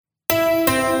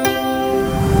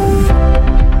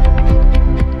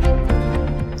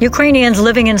Ukrainians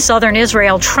living in southern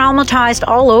Israel traumatized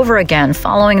all over again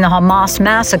following the Hamas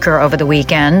massacre over the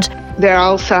weekend. There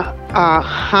are also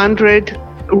 100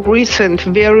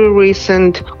 very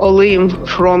recent Olim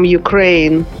from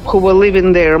Ukraine who were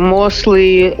living there,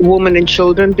 mostly women and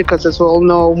children, because as we all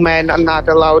know, men are not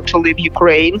allowed to leave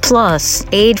Ukraine. Plus,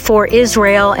 aid for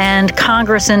Israel and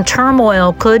Congress in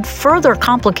turmoil could further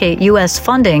complicate U.S.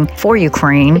 funding for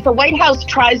Ukraine. If the White House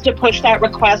tries to push that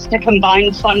request to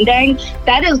combine funding,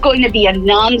 that is going to be a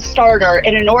non-starter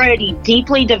in an already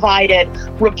deeply divided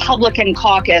Republican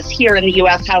caucus here in the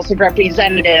U.S. House of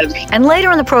Representatives. And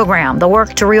later in the program, the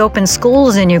work to reopen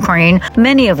schools in Ukraine,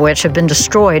 many of which have been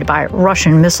destroyed by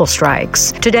Russian missile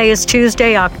strikes. Today is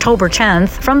Tuesday, October 10th.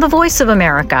 From the Voice of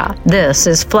America, this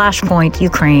is FLASHPOINT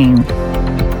Ukraine.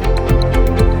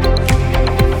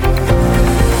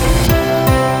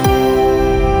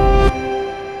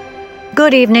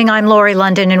 Good evening. I'm Lori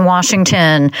London in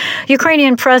Washington.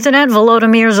 Ukrainian President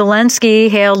Volodymyr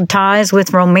Zelensky hailed ties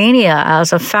with Romania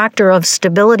as a factor of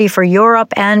stability for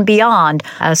Europe and beyond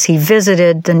as he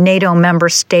visited the NATO member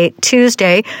state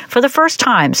Tuesday for the first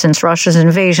time since Russia's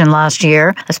invasion last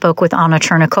year. I spoke with Anna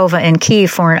Chernikova in Kyiv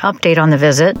for an update on the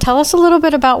visit. Tell us a little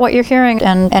bit about what you're hearing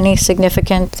and any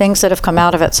significant things that have come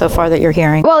out of it so far that you're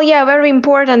hearing. Well, yeah, very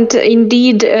important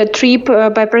indeed trip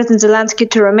by President Zelensky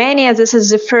to Romania. This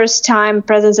is the first time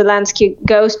President Zelensky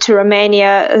goes to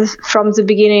Romania from the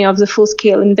beginning of the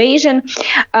full-scale invasion.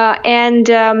 And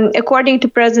according to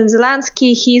President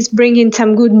Zelensky, he's bringing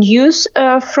some good news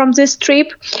from this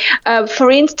trip. For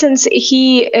instance,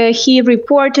 he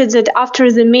reported that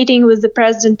after the meeting with the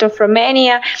president of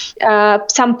Romania,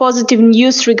 some positive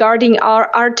news regarding our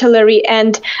artillery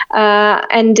and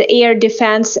air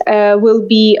defense will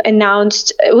be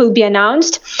announced.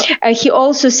 He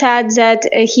also said that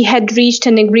he had reached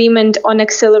an agreement on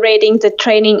accelerating the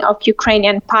training of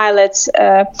Ukrainian pilots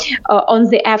on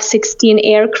the F-16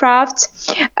 aircraft.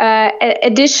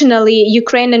 Additionally,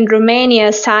 Ukraine and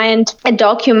Romania signed a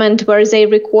document where they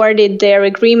recorded their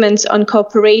agreements on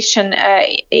cooperation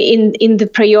in the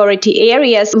priority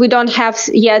areas. We don't have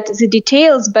yet the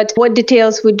details, but what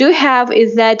details we do have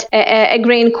is that a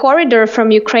grain corridor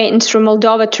from Ukraine through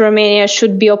Moldova to Romania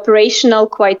should be operational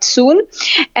quite soon.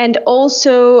 And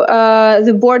also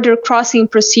the border crossing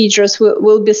procedures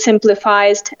will be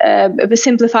simplified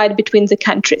between the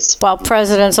countries. While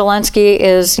President Zelensky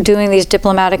is doing these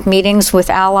diplomatic meetings with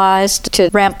allies to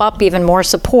ramp up even more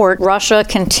support, Russia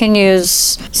continues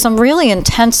some really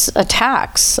intense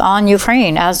attacks on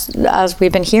Ukraine, as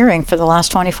we've been hearing for the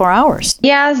last 24 hours.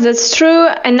 Yes, that's true.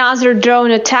 Another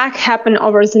drone attack happened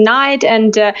over the night,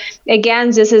 and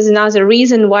again, this is another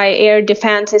reason why air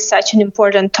defense is such an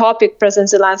important topic President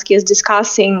Zelensky is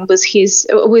discussing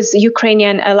with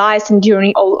Ukrainian allies and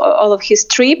during all of his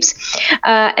trips.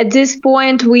 At this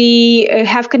point, we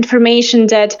have confirmation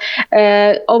that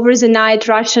over the night,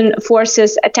 Russian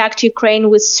forces attacked Ukraine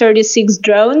with 36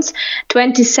 drones.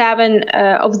 27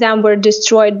 of them were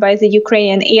destroyed by the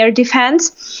Ukrainian air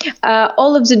defense.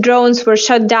 All of the drones were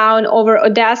shot down over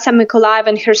Odessa, Mykolaiv,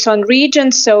 and Kherson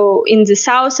regions, so in the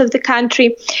south of the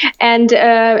country. And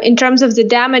in terms of the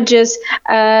damages,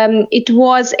 it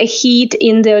was a hit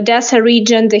in the Odessa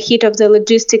region, the hit of the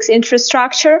logistics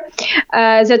infrastructure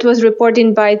that was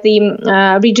reported by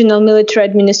the regional military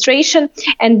administration,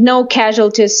 and no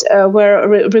casualties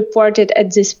were reported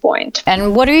at this point.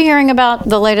 And what are you hearing about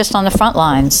the latest on the front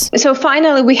lines? So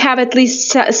finally, we have at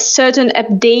least a certain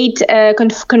update,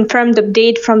 confirmed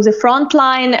update from the front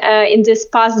line in these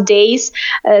past days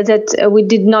that we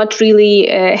did not really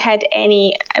had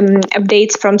any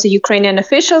updates from the Ukrainian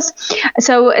officials.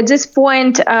 So at this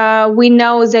point, we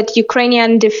know that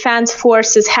Ukrainian defense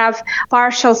forces have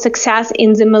partial success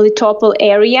in the Melitopol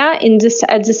area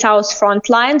at the south front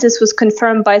line. This was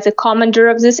confirmed by the commander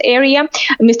of this area,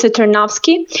 Mr.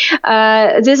 Tarnovsky.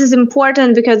 This is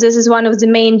important because this is one of the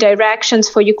main directions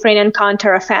for Ukrainian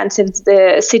counteroffensive,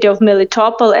 the city of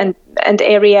Melitopol and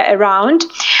area around.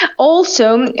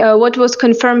 Also, what was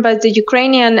confirmed by the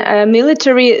Ukrainian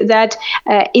military that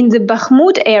in the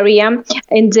Bakhmut area,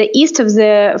 in the east of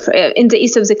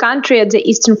the country, at the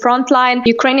eastern front line,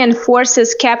 Ukrainian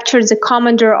forces captured the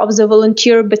commander of the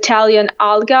volunteer battalion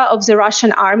Alga of the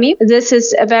Russian army. This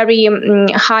is a very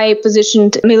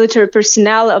high-positioned military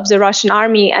personnel of the Russian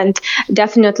army, and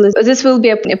definitely this will be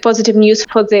a positive news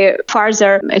for the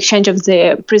further exchange of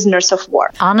the prisoners of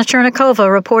war. Anna Chernikova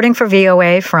reporting for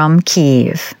VOA from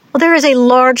Kyiv. Well, there is a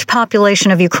large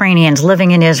population of Ukrainians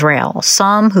living in Israel,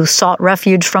 some who sought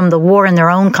refuge from the war in their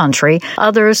own country,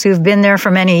 others who've been there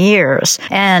for many years.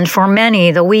 And for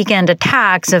many, the weekend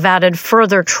attacks have added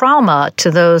further trauma to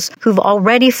those who've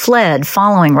already fled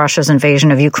following Russia's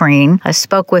invasion of Ukraine. I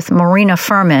spoke with Marina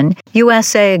Furman,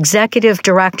 USA Executive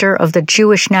Director of the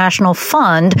Jewish National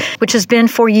Fund, which has been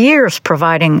for years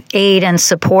providing aid and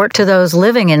support to those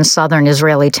living in southern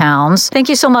Israeli towns. Thank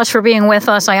you so much for being with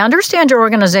us. I understand your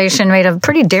organization made a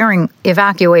pretty daring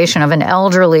evacuation of an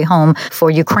elderly home for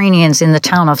Ukrainians in the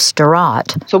town of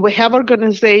Sderot. So we have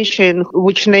organization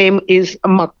which name is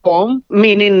Makom,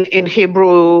 meaning in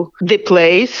Hebrew, the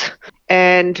place.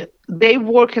 And they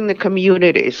work in the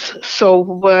communities. So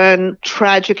when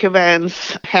tragic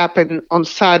events happen on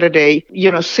Saturday,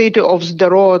 city of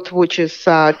Sderot, which is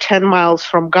 10 miles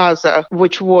from Gaza,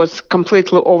 which was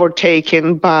completely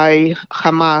overtaken by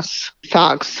Hamas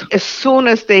thugs. As soon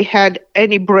as they had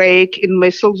any break in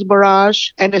missiles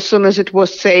barrage, and as soon as it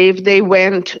was safe, they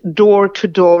went door to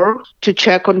door to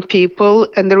check on people.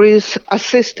 And there is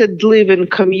assisted living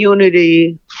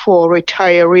community for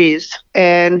retirees.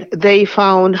 And they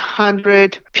found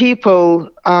 100 people,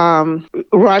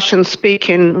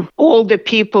 Russian-speaking. All the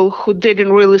people who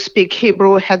didn't really speak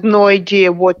Hebrew had no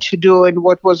idea what to do and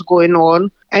what was going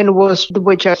on, and were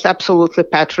just absolutely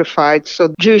petrified.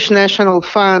 So Jewish National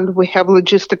Fund, we have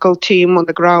logistical team on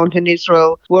the ground in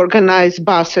Israel. We organized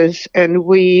buses and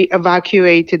we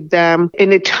evacuated them. In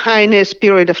the tiniest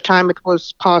period of time it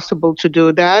was possible to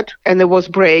do that. And there was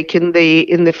break in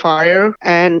the fire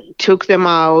and took them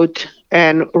out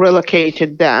and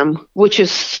relocated them, which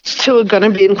is still going to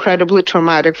be incredibly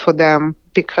traumatic for them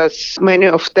because many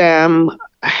of them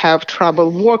have trouble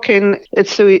walking.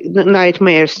 It's a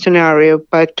nightmare scenario,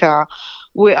 but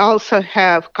we also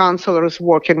have counselors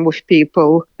working with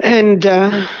people and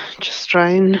just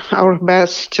trying our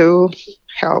best to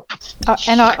help.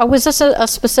 Was this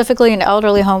specifically an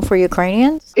elderly home for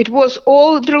Ukrainians? It was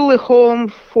elderly home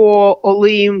for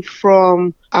Olim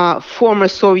from former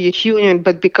Soviet Union,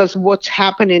 but because what's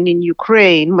happening in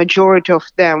Ukraine, majority of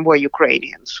them were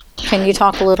Ukrainians. Can you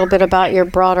talk a little bit about your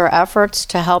broader efforts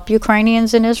to help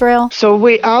Ukrainians in Israel? So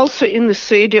we also in the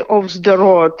city of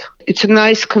Sderot. It's a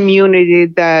nice community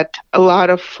that a lot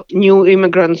of new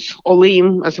immigrants,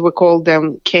 Olim as we call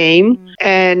them, came.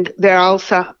 And there are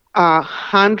also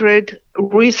 100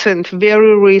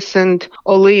 very recent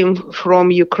Olim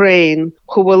from Ukraine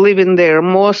who were living there,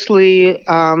 mostly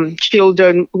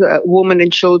children, women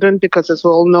and children, because as we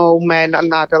all know, men are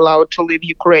not allowed to leave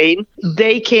Ukraine.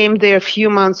 They came there a few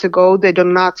months ago. They do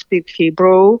not speak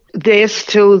Hebrew. They're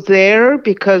still there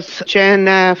because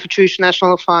JNF, Jewish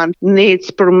National Fund, needs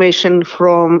permission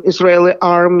from Israeli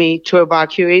army to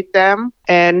evacuate them.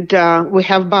 And we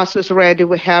have buses ready.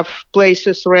 We have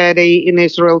places ready in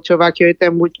Israel to evacuate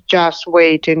them. We're just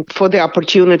waiting for the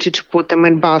opportunity to put them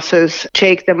in buses,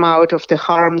 take them out of the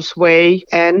harm's way.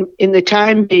 And in the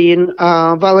time being,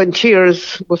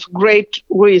 volunteers with great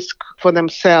risk for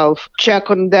themselves check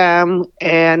on them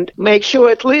and make sure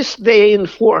at least they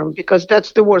inform, because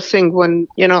that's the worst thing when,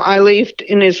 I lived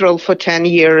in Israel for 10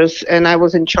 years and I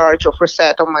was in charge of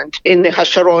resettlement in the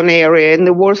Hasharon area. And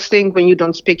the worst thing when you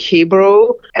don't speak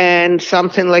Hebrew and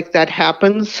something like that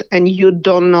happens and you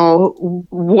don't know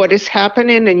what is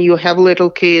happening and you have little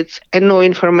kids and no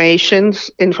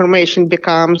information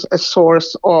becomes a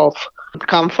source of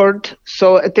comfort.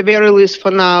 So at the very least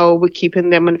for now, we're keeping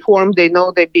them informed. They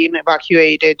know they're being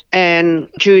evacuated. And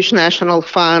Jewish National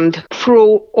Fund,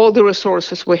 through all the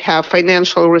resources we have,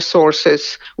 financial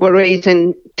resources, we're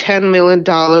raising $10 million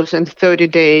in 30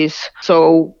 days.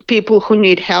 So people who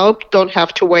need help don't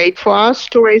have to wait for us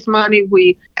to raise money.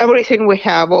 Everything we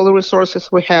have, all the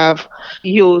resources we have,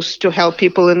 used to help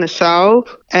people in the South.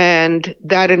 And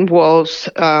that involves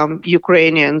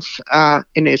Ukrainians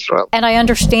in Israel. And I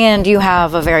understand you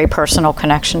have a very personal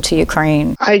connection to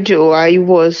Ukraine. I do. I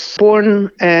was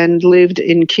born and lived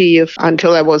in Kyiv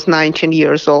until I was 19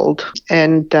 years old.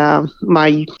 And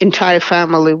my entire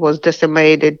family was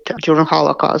decimated during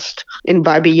Holocaust in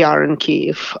Babi Yar in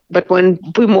Kyiv. But when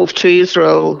we moved to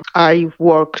Israel, I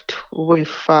worked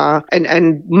with,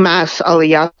 and mass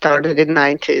Aliyah started in the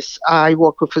 90s. I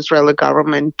worked with Israeli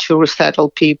government to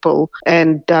resettle people,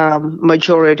 and a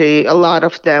lot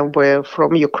of them were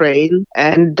from Ukraine.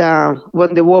 And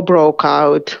when the war broke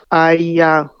out,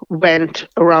 I went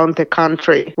around the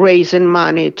country raising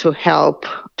money to help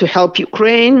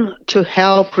Ukraine, to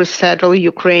help resettle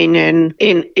Ukrainian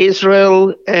in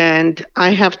Israel. And I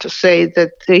have to say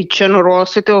that the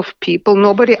generosity of people,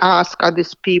 nobody asked, are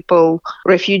these people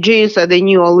refugees, are they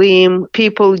new Olim?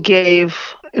 People gave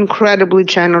incredibly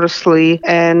generously,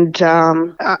 and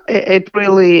it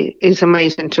really is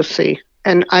amazing to see.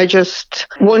 And I just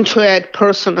want to add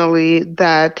personally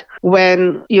that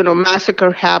when,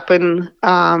 massacre happened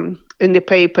in the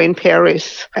paper in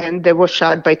Paris and they were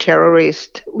shot by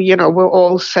terrorists, we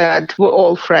all said, we're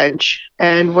all French.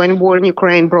 And when war in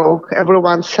Ukraine broke,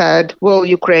 everyone said, we're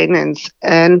Ukrainians.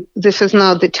 And this is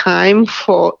now the time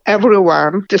for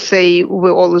everyone to say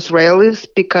we're all Israelis,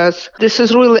 because this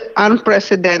is really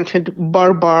unprecedented,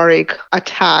 barbaric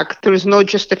attack. There is no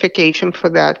justification for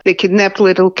that. They kidnapped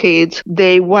little kids.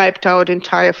 They wiped out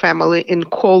entire family in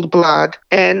cold blood.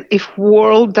 And if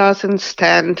world doesn't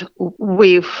stand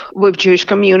with Jewish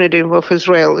community, with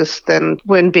Israelis, then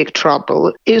we're in big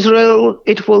trouble. Israel,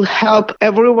 it will help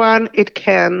everyone it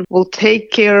will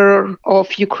take care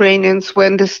of Ukrainians. We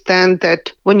understand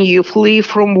that when you flee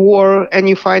from war and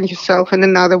you find yourself in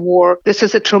another war, this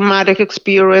is a traumatic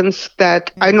experience that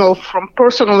I know from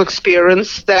personal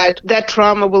experience that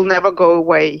trauma will never go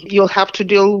away. You'll have to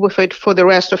deal with it for the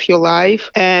rest of your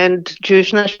life. And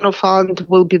Jewish National Fund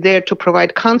will be there to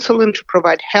provide counseling, to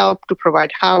provide help, to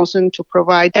provide housing, to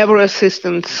provide every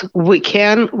assistance we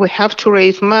can. We have to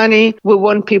raise money. We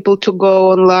want people to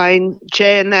go online,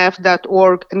 jnf.org,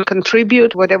 and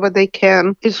contribute whatever they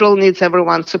can. Israel needs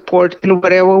everyone's support in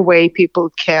whatever way people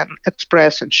can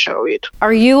express and show it.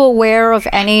 Are you aware of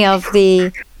any of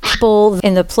the people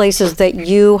in the places that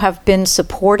you have been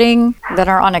supporting that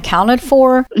are unaccounted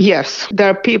for? Yes, there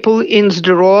are people in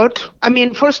Sderot.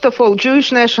 First of all,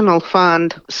 Jewish National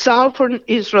Fund, Southern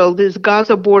Israel, this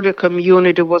Gaza border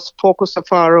community was focus of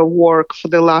our work for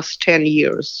the last 10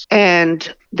 years.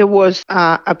 And there was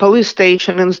a police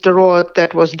station in Sderot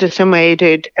that was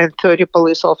decimated and 30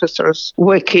 police officers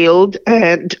were killed.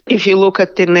 And if you look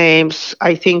at the names,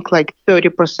 I think like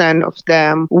 30% of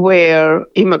them were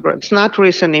immigrants, not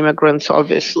recent immigrants,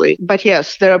 obviously. But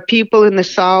yes, there are people in the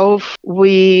South.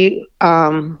 He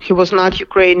was not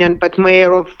Ukrainian, but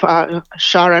mayor of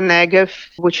Shara Negev,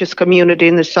 which is community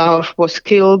in the South, was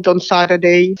killed on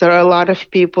Saturday. There are a lot of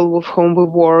people with whom we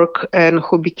work and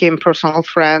who became personal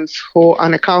friends who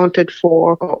unaccounted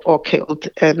for or killed.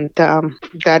 And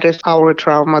that is our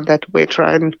trauma that we're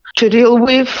trying to deal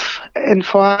with. And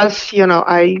for us,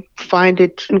 I find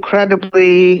it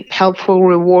incredibly helpful,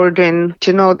 rewarding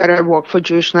to know that I work for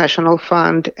Jewish National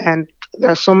Fund, and there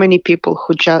are so many people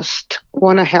who just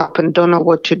want to help and don't know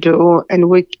what to do. And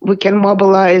we can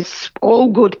mobilize all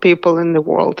good people in the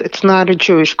world. It's not a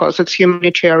Jewish cause. It's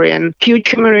humanitarian, huge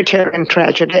humanitarian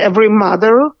tragedy. Every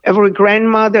mother, every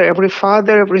grandmother, every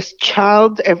father, every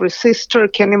child, every sister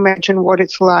can imagine what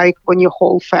it's like when your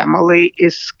whole family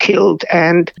is killed.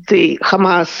 And the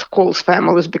Hamas calls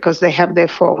families because they have their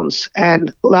phones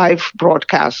and live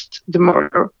broadcast the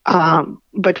murder.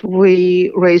 But we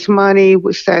raise money,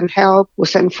 we send help, we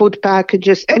send food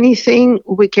packages, anything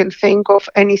we can think of,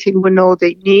 anything we know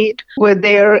they need. We're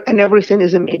there and everything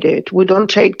is immediate. We don't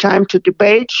take time to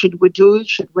debate. Should we do it?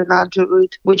 Should we not do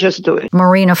it? We just do it.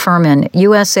 Marina Furman,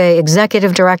 USA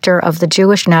Executive Director of the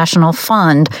Jewish National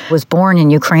Fund, was born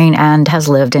in Ukraine and has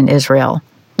lived in Israel.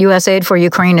 U.S. aid for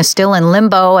Ukraine is still in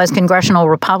limbo as congressional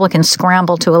Republicans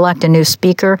scramble to elect a new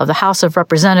Speaker of the House of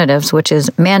Representatives, which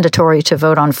is mandatory to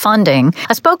vote on funding.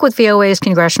 I spoke with VOA's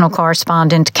congressional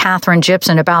correspondent Catherine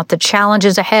Gibson about the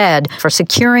challenges ahead for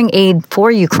securing aid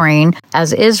for Ukraine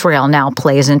as Israel now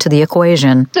plays into the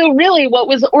equation. So really, what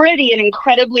was already an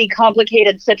incredibly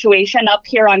complicated situation up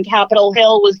here on Capitol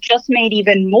Hill was just made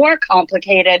even more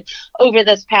complicated over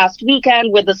this past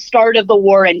weekend with the start of the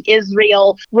war in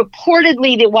Israel.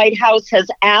 Reportedly, the White House has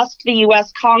asked the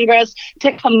U.S. Congress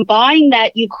to combine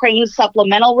that Ukraine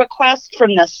supplemental request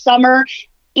from the summer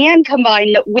and combine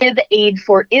it with aid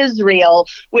for Israel,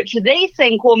 which they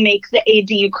think will make the aid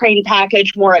to Ukraine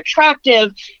package more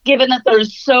attractive, given that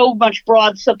there's so much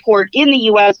broad support in the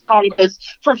U.S. Congress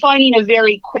for finding a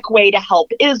very quick way to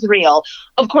help Israel.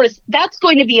 Of course, that's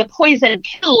going to be a poison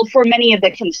pill for many of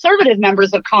the conservative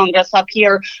members of Congress up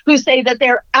here who say that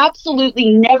they're absolutely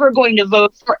never going to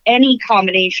vote for any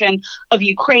combination of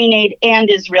Ukraine aid and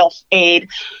Israel aid.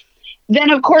 Then,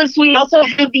 of course, we also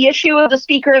have the issue of the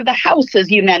Speaker of the House,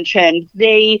 as you mentioned.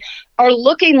 They are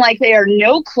looking like they are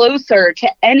no closer to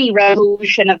any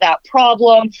resolution of that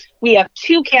problem. We have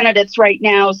two candidates right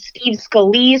now, Steve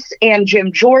Scalise and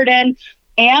Jim Jordan,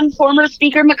 and former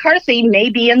Speaker McCarthy may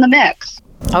be in the mix.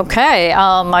 Okay,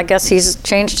 I guess he's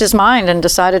changed his mind and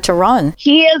decided to run.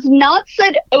 He has not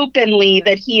said openly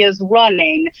that he is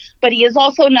running, but he has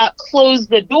also not closed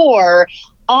the door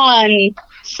on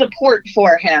support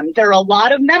for him. There are a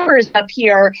lot of members up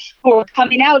here who are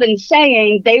coming out and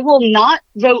saying they will not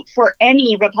vote for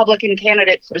any Republican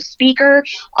candidate for Speaker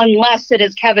unless it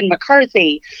is Kevin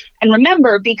McCarthy. And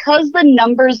remember, because the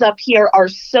numbers up here are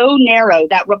so narrow,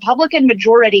 that Republican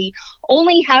majority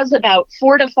only has about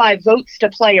 4 to 5 votes to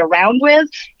play around with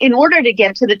in order to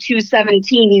get to the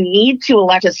 217 you need to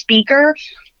elect a Speaker.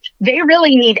 They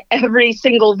really need every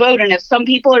single vote. And if some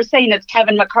people are saying it's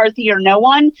Kevin McCarthy or no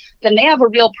one, then they have a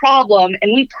real problem.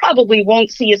 And we probably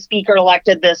won't see a speaker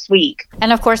elected this week.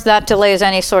 And of course, that delays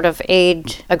any sort of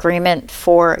aid agreement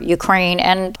for Ukraine.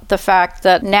 And the fact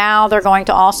that now they're going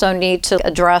to also need to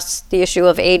address the issue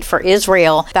of aid for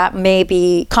Israel, that may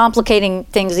be complicating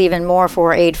things even more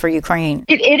for aid for Ukraine.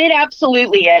 It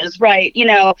absolutely is, right. You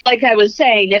know, like I was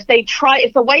saying, if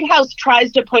the White House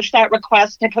tries to push that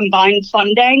request to combine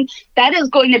funding, that is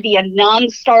going to be a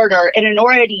non-starter in an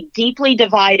already deeply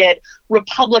divided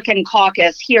Republican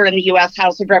caucus here in the U.S.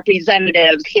 House of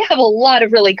Representatives. We have a lot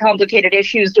of really complicated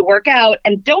issues to work out.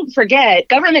 And don't forget,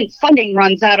 government funding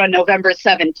runs out on November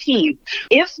 17th.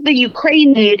 If the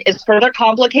Ukraine need is further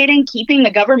complicating keeping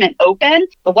the government open,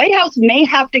 the White House may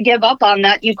have to give up on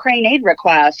that Ukraine aid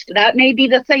request. That may be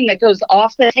the thing that goes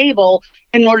off the table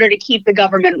in order to keep the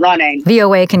government running.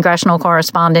 VOA congressional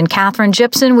correspondent Catherine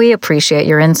Gibson, we appreciate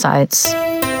your insights.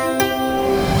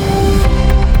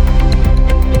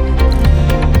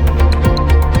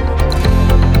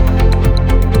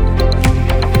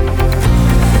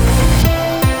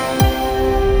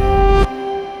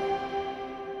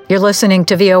 You're listening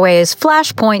to VOA's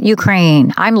Flashpoint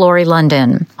Ukraine. I'm Lori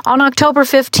London. On October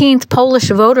 15th, Polish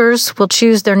voters will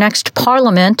choose their next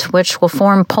parliament, which will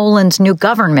form Poland's new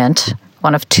government.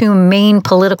 One of two main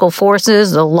political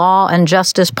forces, the Law and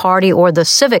Justice Party or the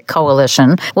Civic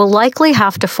Coalition, will likely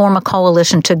have to form a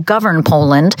coalition to govern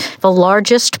Poland, the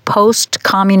largest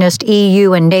post-communist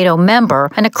EU and NATO member,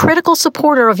 and a critical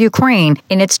supporter of Ukraine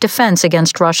in its defense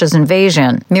against Russia's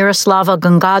invasion. Miroslava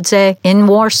Gungadze in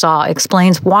Warsaw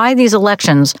explains why these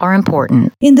elections are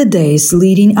important. In the days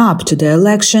leading up to the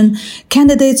election,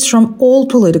 candidates from all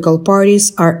political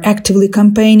parties are actively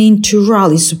campaigning to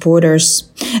rally supporters.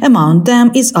 Among them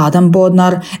is Adam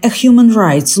Bodnar, a human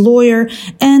rights lawyer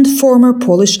and former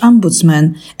Polish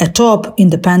ombudsman, a top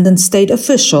independent state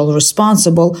official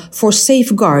responsible for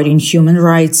safeguarding human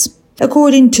rights.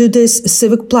 According to this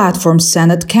Civic Platform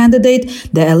Senate candidate,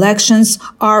 the elections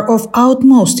are of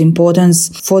utmost importance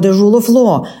for the rule of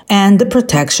law and the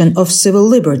protection of civil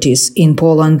liberties in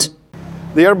Poland.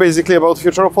 They are basically about the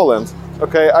future of Poland.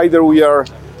 Okay, either we are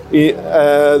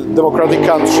a democratic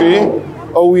country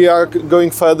or we are going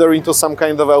further into some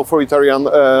kind of authoritarian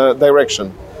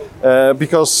direction.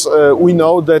 Because we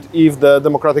know that if the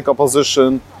democratic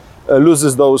opposition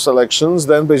loses those elections,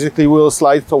 then basically we'll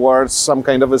slide towards some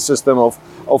kind of a system of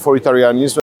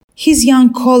authoritarianism. His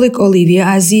young colleague Olivia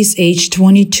Aziz, age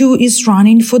 22, is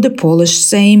running for the Polish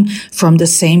Sejm from the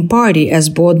same party as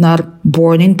Bodnar.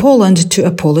 Born in Poland to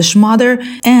a Polish mother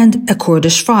and a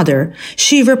Kurdish father,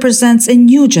 she represents a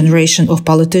new generation of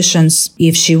politicians.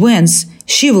 If she wins,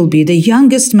 she will be the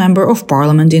youngest member of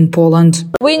parliament in Poland.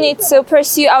 We need to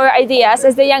pursue our ideas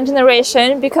as the young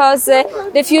generation because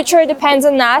the future depends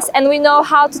on us and we know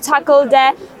how to tackle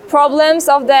the problems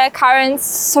of the current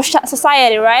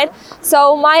society, right?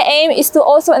 So my aim is to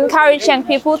also encourage young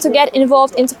people to get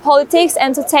involved into politics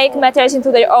and to take matters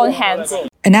into their own hands.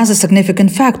 Another significant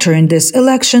factor in this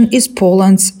election is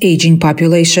Poland's aging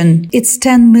population. Its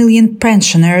 10 million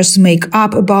pensioners make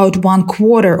up about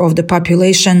 1/4 of the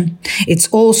population. It's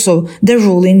also the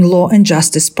ruling Law and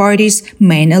Justice Party's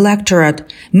main electorate,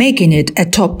 making it a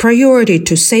top priority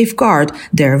to safeguard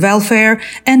their welfare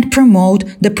and promote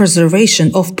the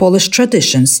preservation of Polish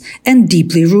traditions and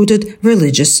deeply rooted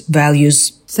religious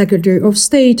values. Secretary of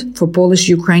State for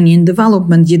Polish-Ukrainian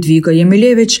Development Jadwiga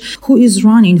Emilewicz, who is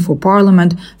running for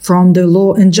parliament from the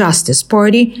Law and Justice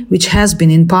Party, which has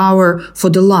been in power for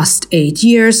the last 8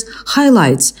 years,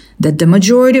 highlights that the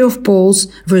majority of Poles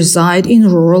reside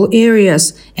in rural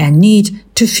areas and need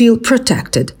to feel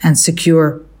protected and secure.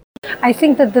 I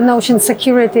think that the notion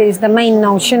security is the main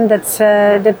notion that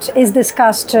is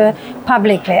discussed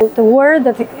publicly. The war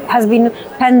that has been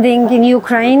pending in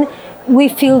Ukraine, we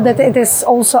feel that it is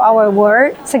also our war.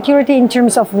 Security in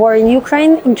terms of war in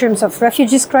Ukraine, in terms of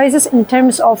refugees crisis, in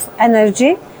terms of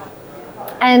energy,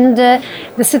 and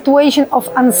the situation of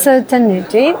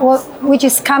uncertainty, which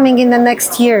is coming in the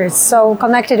next years. So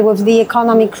connected with the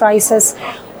economic crisis,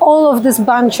 all of this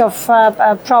bunch of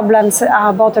problems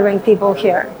are bothering people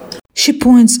here. She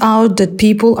points out that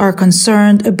people are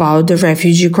concerned about the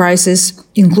refugee crisis,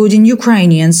 including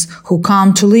Ukrainians who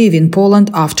come to live in Poland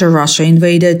after Russia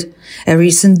invaded. A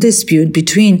recent dispute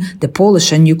between the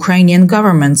Polish and Ukrainian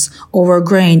governments over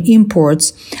grain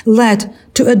imports led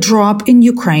to a drop in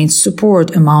Ukraine's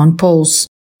support among Poles.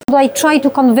 What I try to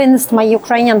convince my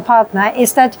Ukrainian partner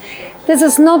is that this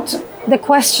is not the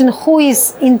question who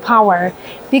is in power,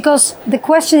 because the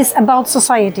question is about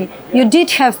society. You did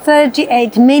have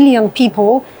 38 million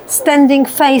people standing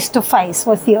face to face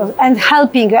with you and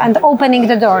helping you and opening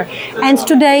the door. And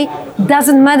today,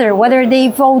 doesn't matter whether they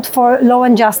vote for Law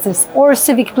and Justice or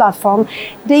Civic Platform,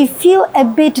 they feel a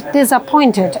bit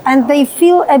disappointed and they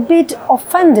feel a bit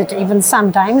offended even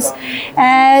sometimes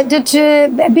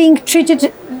that being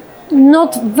treated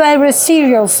not very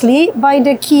seriously by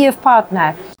the Kiev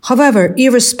partner. However,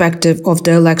 irrespective of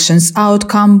the election's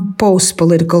outcome, both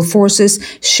political forces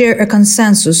share a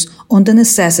consensus on the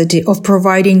necessity of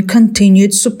providing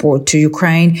continued support to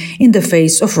Ukraine in the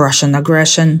face of Russian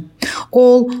aggression,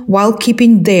 all while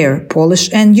keeping their Polish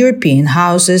and European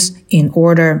houses in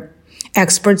order.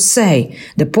 Experts say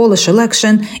the Polish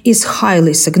election is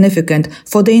highly significant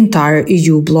for the entire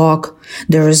EU bloc.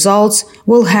 The results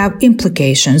will have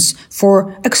implications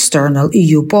for external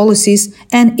EU policies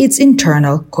and its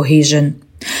internal cohesion.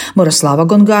 Miroslava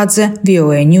Gongadze,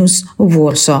 VOA News,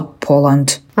 Warsaw,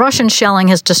 Poland. Russian shelling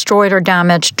has destroyed or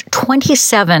damaged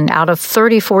 27 out of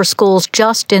 34 schools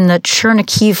just in the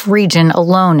Chernihiv region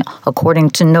alone,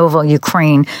 according to Novo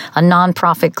Ukraine, a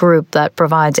nonprofit group that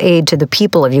provides aid to the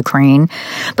people of Ukraine.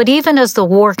 But even as the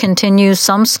war continues,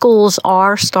 some schools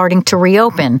are starting to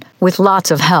reopen with lots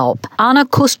of help. Anna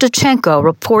Kustachenko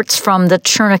reports from the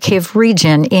Chernihiv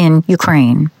region in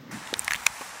Ukraine.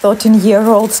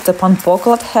 13-year-old Stepan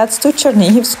Poklad heads to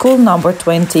Chernihiv school number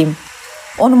 20.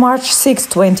 On March 6,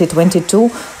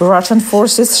 2022, Russian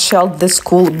forces shelled the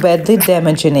school, badly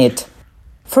damaging it.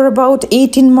 For about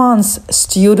 18 months,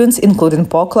 students, including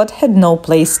Poklad, had no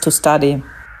place to study.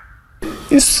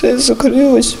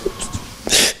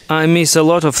 I miss a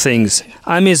lot of things.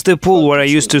 I miss the pool where I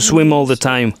used to swim all the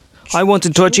time. I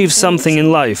wanted to achieve something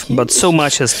in life, but so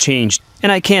much has changed,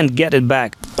 and I can't get it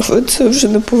back.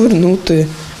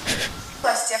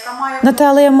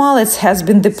 Natalia Malets has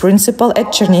been the principal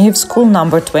at Chernihiv school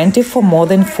number 20 for more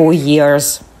than 4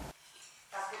 years.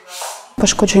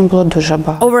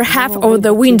 Over half of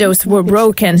the windows were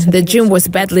broken, the gym was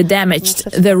badly damaged,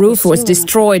 the roof was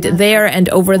destroyed there and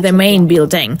over the main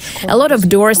building. A lot of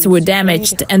doors were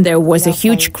damaged and there was a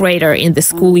huge crater in the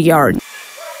schoolyard.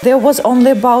 There was only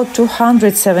about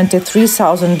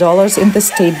 $273,000 in the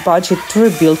state budget to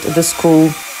rebuild the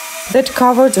school. That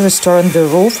covered restoring the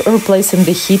roof, replacing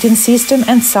the heating system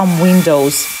and some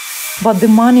windows. But the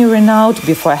money ran out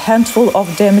before a handful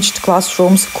of damaged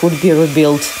classrooms could be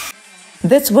rebuilt.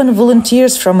 That's when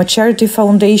volunteers from a charity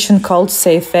foundation called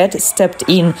SafeEd stepped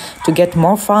in to get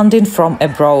more funding from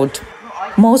abroad.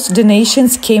 Most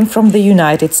donations came from the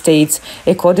United States,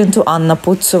 according to Anna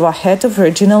Putsova, head of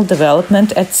regional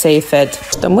development at SafeEd.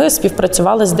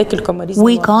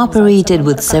 We cooperated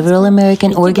with several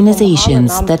American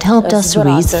organizations that helped us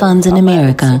raise funds in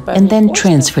America and then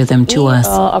transfer them to us.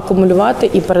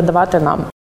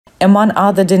 Among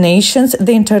other donations,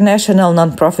 the international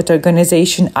nonprofit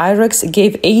organization IREX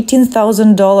gave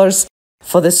 $18,000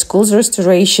 for the school's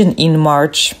restoration in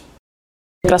March.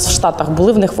 We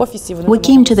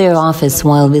came to their office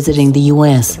while visiting the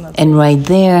US, and right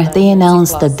there they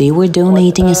announced that they were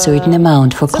donating a certain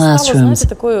amount for classrooms.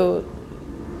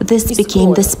 This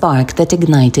became the spark that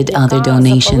ignited other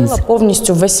donations.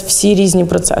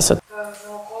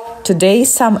 Today,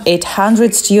 some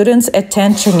 800 students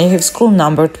attend Chernihiv school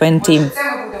number 20.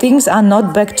 Things are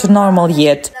not back to normal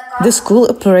yet. The school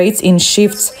operates in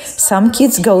shifts. Some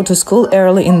kids go to school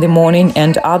early in the morning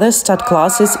and others start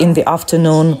classes in the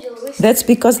afternoon. That's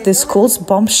because the school's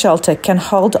bomb shelter can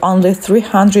hold only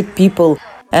 300 people,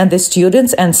 and the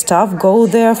students and staff go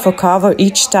there for cover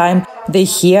each time they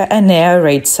hear an air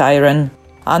raid siren.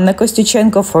 Anna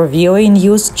Kostychenko for VOA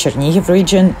News, Chernihiv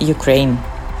region, Ukraine.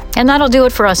 And that'll do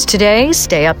it for us today.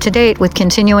 Stay up to date with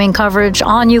continuing coverage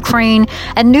on Ukraine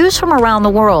and news from around the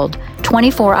world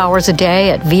 24 hours a day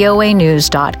at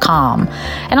voanews.com.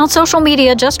 And on social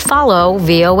media, just follow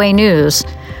VOA News.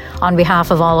 On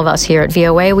behalf of all of us here at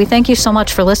VOA, we thank you so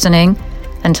much for listening.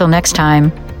 Until next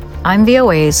time, I'm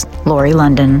VOA's Lori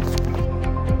London.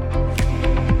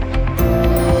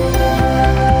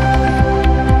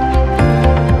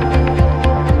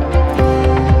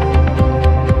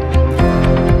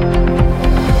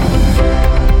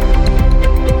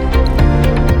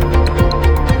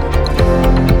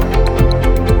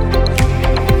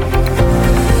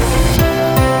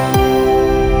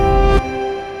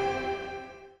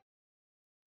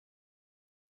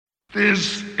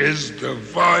 This is the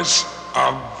voice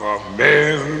of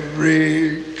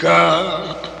America.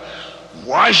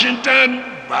 Washington,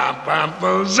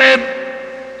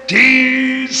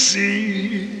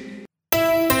 DC.